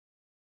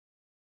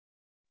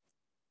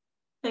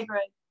Hey,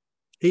 Greg.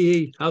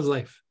 Hey, how's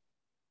life?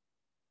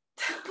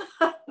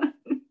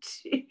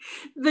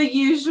 The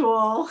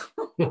usual.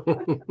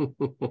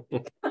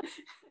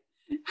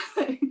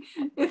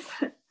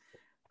 if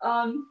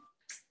um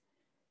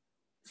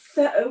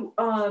so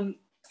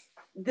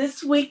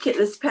this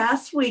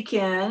past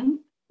weekend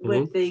hmm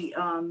with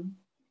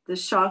the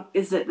shock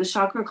is it the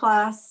chakra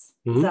class?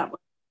 Is hmm that what?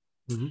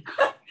 hmm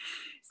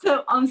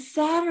So on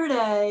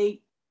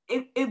Saturday,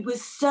 it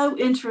was so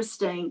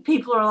interesting.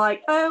 People are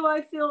like, oh,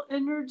 I feel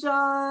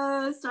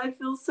energized. I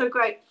feel so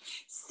great.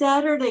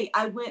 Saturday,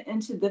 I went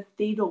into the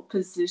fetal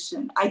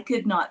position. I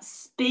could not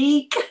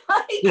speak.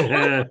 I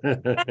couldn't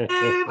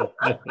move.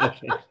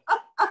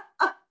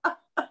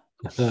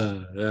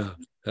 Yeah,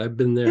 I've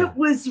been It there.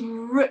 was,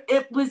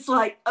 it was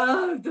like,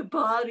 oh, the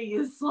body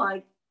is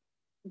like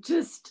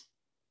just,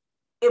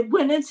 it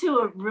went into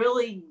a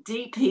really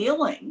deep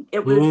healing. hmm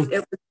It was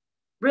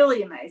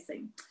really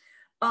amazing.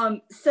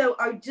 So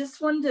I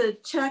just wanted to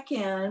check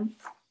in.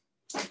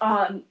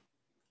 Um,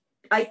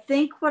 I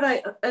think what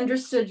I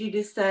understood you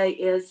to say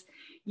is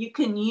you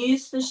can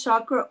use the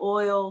chakra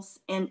oils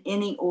in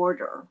any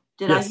order.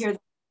 Did I Yes, hear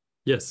that?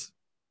 yes.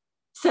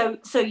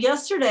 So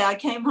yesterday I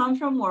came home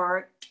from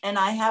work and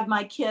I had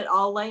my kit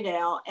all laid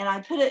out and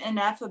I put it in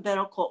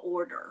alphabetical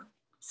order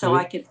so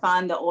I hmm could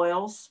find the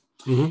oils.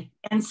 hmm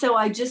And so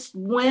I just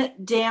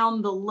went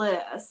down the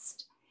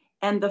list,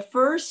 and the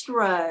first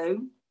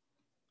row,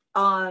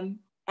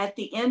 at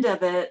the end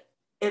of it,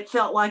 it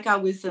felt like I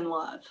was in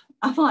love.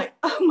 I'm like,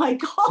 oh my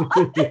God,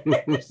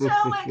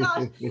 oh my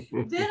gosh.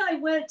 Then I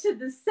went to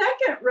the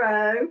second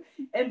row,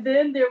 and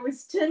then there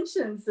was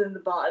tensions in the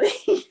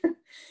body.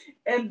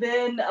 And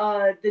then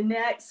the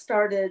neck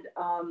started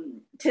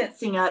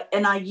tensing up,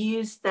 and I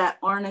used that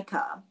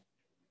arnica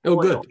Oh,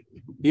 oil, good.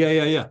 Yeah,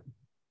 yeah, yeah.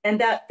 and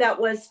that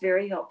was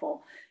very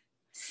helpful.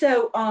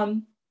 So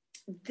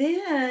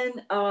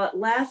then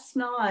last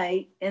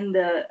night in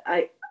the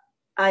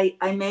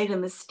I made a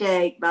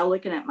mistake by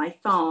looking at my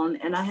phone,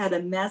 and I had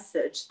a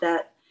message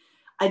that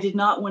I did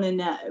not want to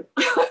know.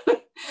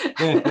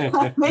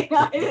 I mean,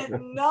 I did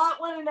not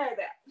want to know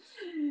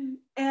that.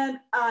 And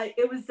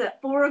it was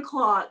at 4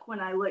 o'clock when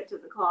I looked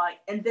at the clock,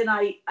 and then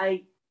I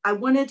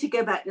wanted to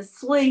go back to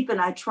sleep,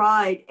 and I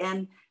tried,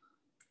 and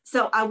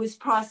so I was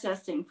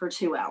processing for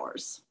 2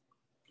 hours.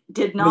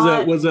 Did Was it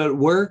not. was it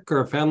work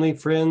or family,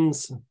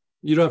 friends?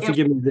 You don't have to It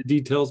give me the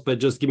details, but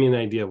just give me an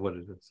idea of what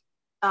it is.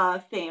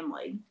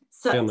 family.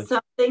 So Family.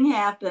 something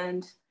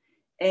happened,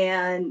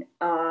 and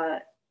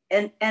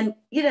and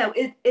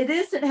it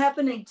isn't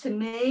happening to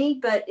me,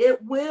 but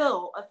it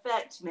will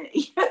affect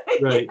me.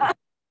 Right. Yeah.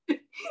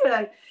 You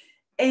know,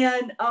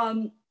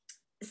 and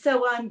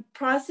so I'm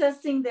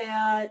processing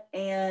that,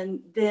 and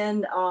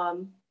then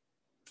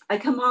I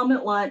come home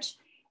at lunch,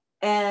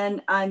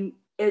 and I'm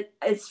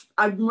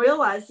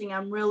realizing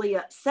I'm really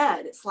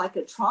upset. It's like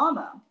a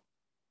trauma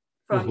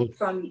hmm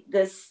from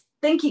this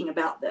thinking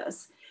about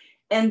this.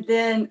 And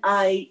then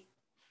I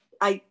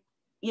I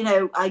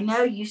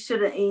know you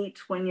shouldn't eat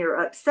when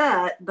you're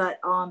upset, but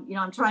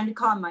I'm trying to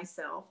calm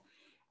myself.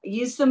 I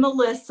use the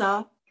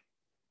Melissa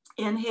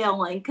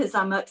inhaling because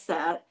I'm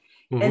upset.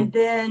 And hmm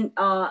then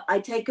I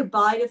take a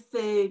bite of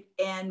food,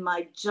 and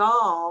my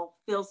jaw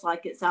feels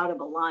like it's out of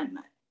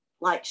alignment,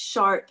 like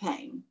sharp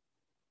pain.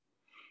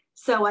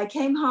 So I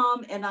came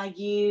home and I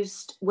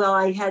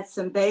had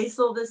some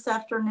basil this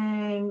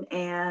afternoon,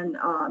 and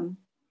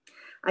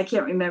I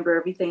can't remember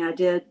everything I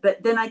did,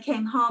 but then I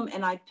came home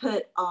and I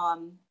put,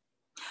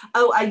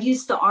 I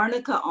used the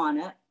arnica on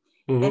it.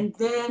 hmm And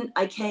then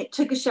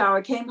took a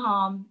shower, came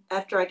home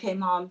after I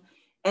came home,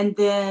 and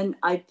then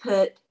I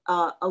put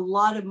a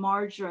lot of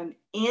marjoram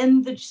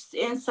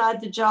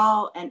inside the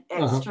jaw and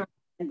Uh-huh. extra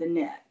in the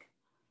neck.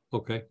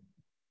 Okay.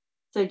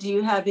 So do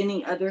you have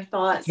any other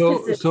thoughts?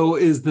 So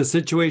is the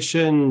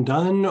situation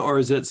done or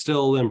is it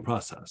still in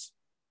process?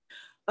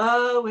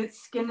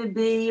 It's going to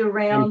be In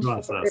around for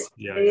it. process.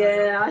 Yeah, yeah, yeah.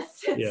 Yeah,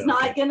 it's Yeah, okay.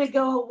 not going to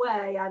go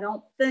away, I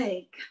don't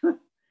think.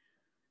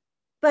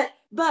 But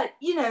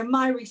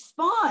my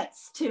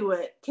response to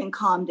it can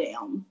calm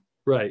down.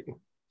 Right.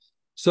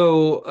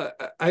 So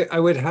I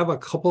would have a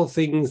couple of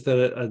things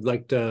that I'd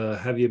like to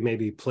have you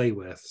maybe play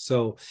with.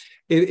 So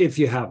if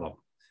you have them,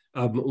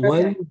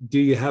 one, Okay, do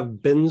you have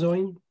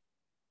benzoin?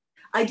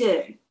 I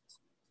do.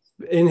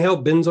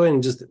 Inhale benzoin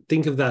and just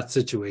think of that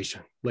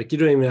situation. Like you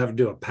don't even have to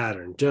do a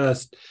pattern.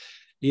 Just,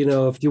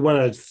 if you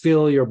want to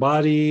feel your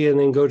body and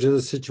then go to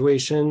the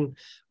situation,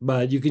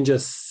 but you can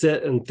just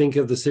sit and think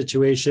of the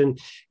situation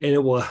and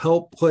it will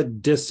help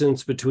put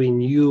distance between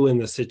you and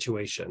the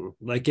situation.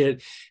 Like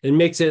it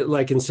makes it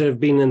like instead of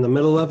being in the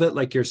middle of it,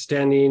 like you're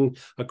standing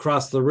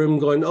across the room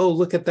going, oh,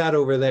 look at that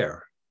over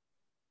there.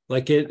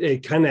 Like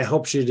it kind of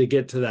helps you to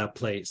get to that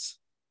place.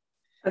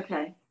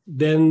 Okay.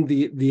 Then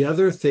the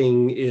other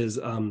thing is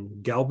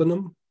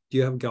galbanum. Do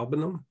you have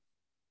galbanum?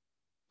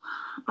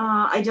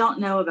 I don't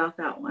know about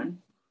that one.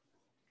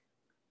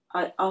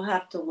 I'll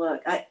have to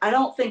look. I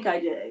don't think I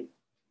do.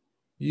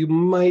 You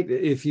might,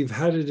 if you've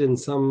had it in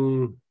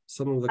some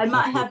of the I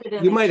might classes, have it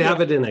in you a might kit.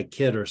 have it in a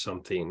kit or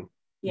something.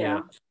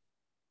 Yeah.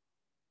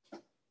 Yeah.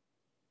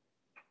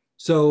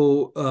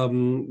 So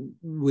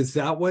with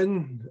that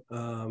one,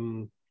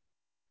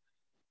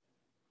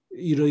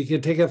 you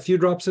can take a few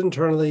drops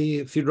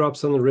internally, a few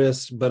drops on the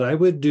wrist, but I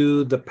would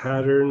do the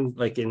pattern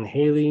like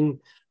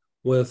inhaling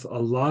with a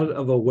lot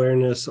of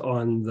awareness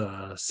on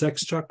the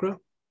sex chakra.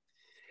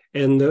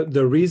 And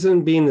the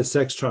reason being the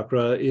sex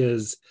chakra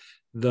is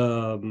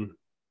the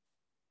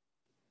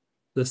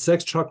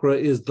sex chakra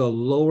is the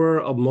lower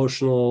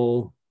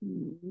emotional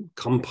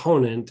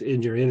component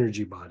in your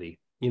energy body.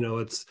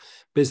 It's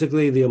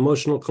basically the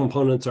emotional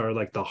components are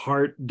like the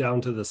heart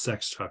down to the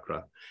sex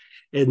chakra.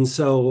 And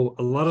so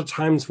a lot of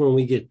times when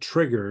we get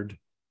triggered,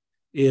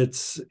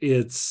 it's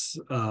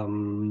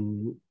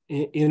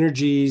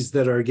energies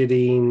that are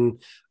getting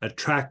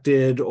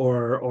attracted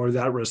or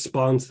that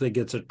response that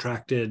gets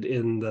attracted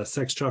in the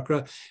sex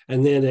chakra.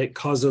 And then it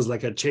causes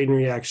like a chain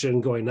reaction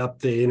going up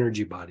the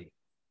energy body.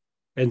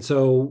 And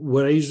so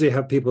what I usually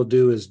have people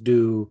do is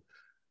do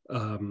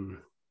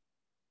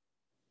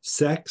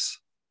sex,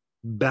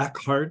 back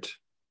heart,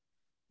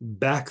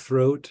 back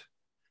throat,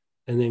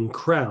 and then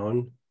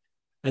crown.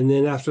 And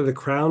then after the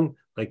crown,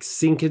 like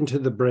sink into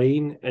the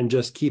brain and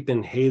just keep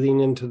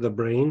inhaling into the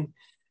brain.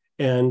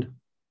 And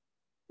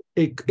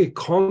it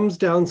calms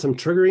down some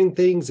triggering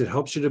things. It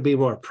helps you to be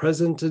more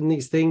present in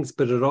these things,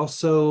 but it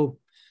also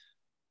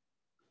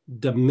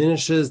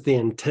diminishes the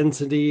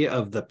intensity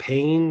of the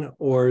pain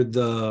or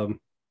the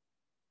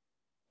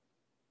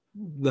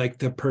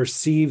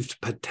perceived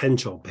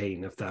potential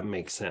pain, if that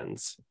makes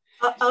sense.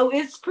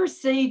 It's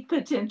perceived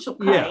potential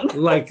pain. Yeah,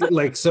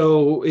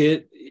 so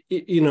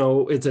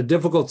it's a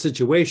difficult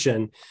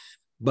situation,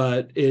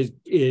 but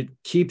it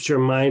keeps your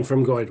mind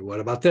from going, what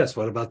about this?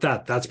 What about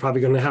that? That's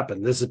probably going to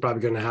happen. This is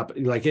probably going to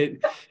happen. Like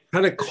it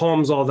kind of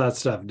calms all that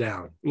stuff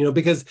down,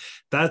 because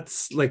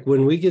that's like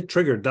when we get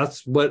triggered,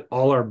 that's what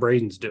all our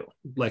brains do.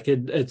 Like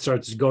it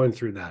starts going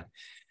through that.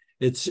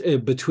 It's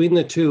between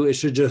the two, it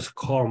should just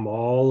calm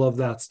all of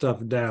that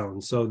stuff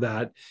down so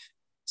that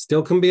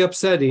still can be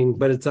upsetting,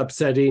 but it's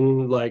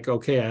upsetting like,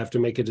 okay, I have to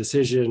make a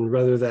decision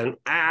rather than,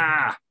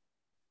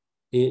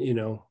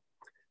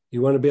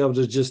 you want to be able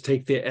to just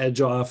take the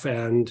edge off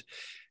and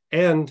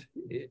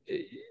it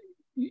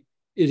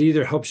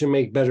either helps you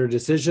make better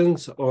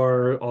decisions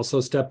or also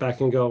step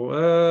back and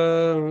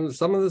go,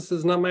 some of this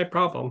is not my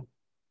problem,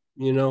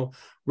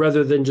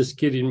 rather than just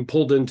getting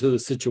pulled into the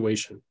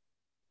situation.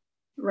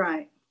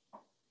 Right.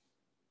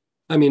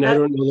 I mean, I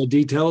don't know the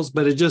details,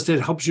 but it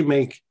helps you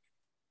make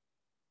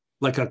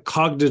like a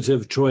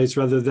cognitive choice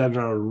rather than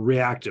a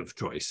reactive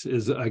choice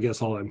is, I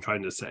guess, all I'm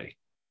trying to say.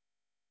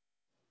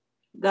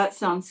 That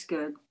sounds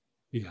good.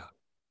 Yeah.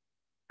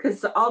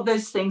 Because all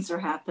those things are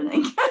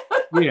happening.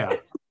 Yeah.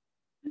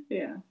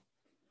 Yeah.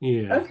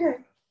 Yeah. Okay.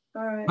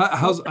 All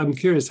right. I'm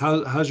curious,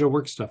 how's your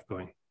work stuff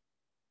going?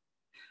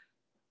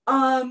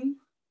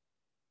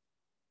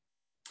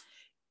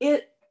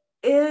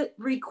 It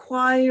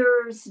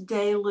requires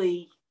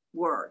daily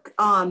work.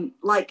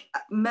 Like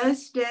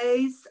most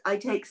days I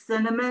take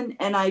cinnamon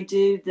and I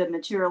do the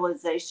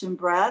materialization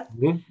breath,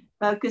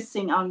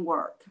 focusing on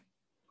work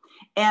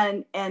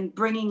and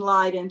bringing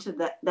light into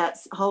that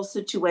whole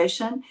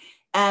situation.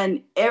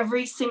 And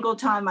every single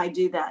time I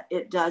do that,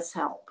 it does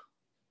help.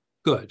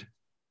 Good.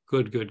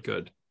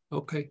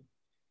 Okay.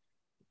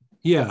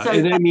 Yeah. So,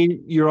 and I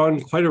mean, you're on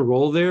quite a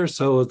roll there.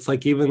 So it's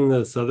like even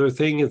this other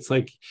thing, it's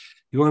like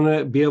you want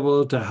to be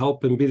able to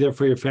help and be there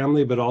for your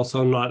family, but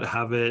also not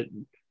have it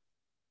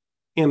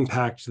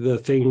impact the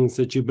things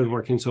that you've been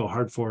working so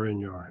hard for in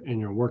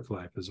your work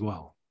life as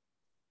well.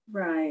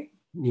 Right.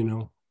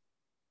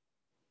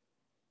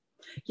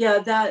 Yeah,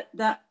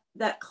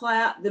 that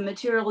class, the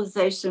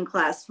materialization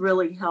class,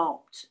 really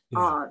helped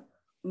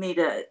me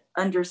to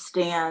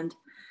understand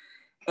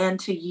and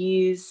to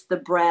use the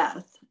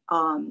breath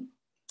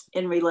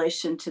in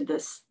relation to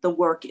the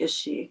work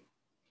issue.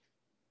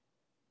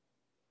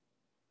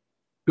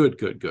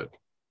 Good.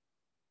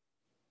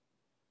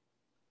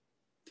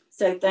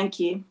 So thank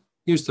you.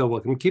 You're so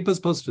welcome. Keep us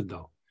posted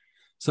though.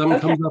 Something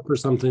comes up or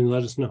something,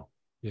 let us know.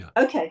 Yeah.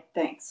 Okay,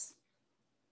 thanks.